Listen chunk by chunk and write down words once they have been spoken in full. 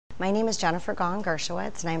My name is Jennifer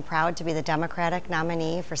Gong-Gershowitz, and I'm proud to be the Democratic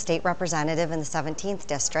nominee for state representative in the 17th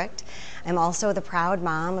District. I'm also the proud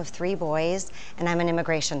mom of 3 boys, and I'm an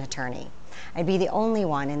immigration attorney. I'd be the only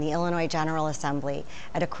one in the Illinois General Assembly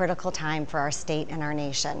at a critical time for our state and our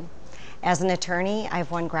nation. As an attorney,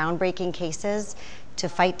 I've won groundbreaking cases to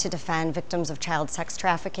fight to defend victims of child sex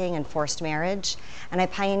trafficking and forced marriage, and I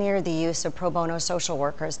pioneered the use of pro bono social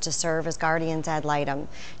workers to serve as guardians ad litem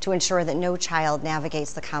to ensure that no child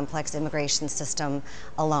navigates the complex immigration system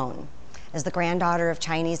alone. As the granddaughter of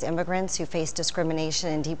Chinese immigrants who face discrimination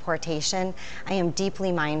and deportation, I am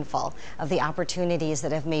deeply mindful of the opportunities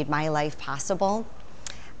that have made my life possible.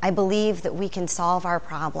 I believe that we can solve our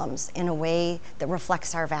problems in a way that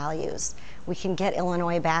reflects our values. We can get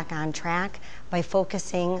Illinois back on track by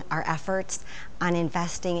focusing our efforts on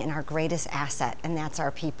investing in our greatest asset, and that's our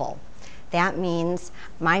people. That means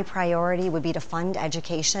my priority would be to fund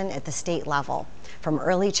education at the state level, from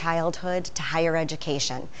early childhood to higher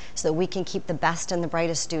education, so that we can keep the best and the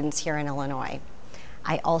brightest students here in Illinois.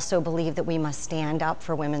 I also believe that we must stand up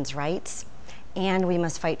for women's rights, and we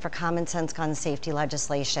must fight for common sense gun safety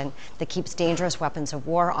legislation that keeps dangerous weapons of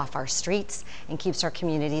war off our streets and keeps our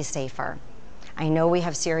communities safer. I know we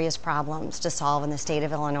have serious problems to solve in the state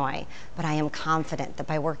of Illinois, but I am confident that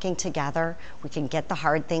by working together, we can get the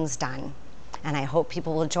hard things done. And I hope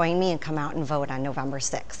people will join me and come out and vote on November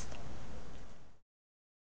 6th.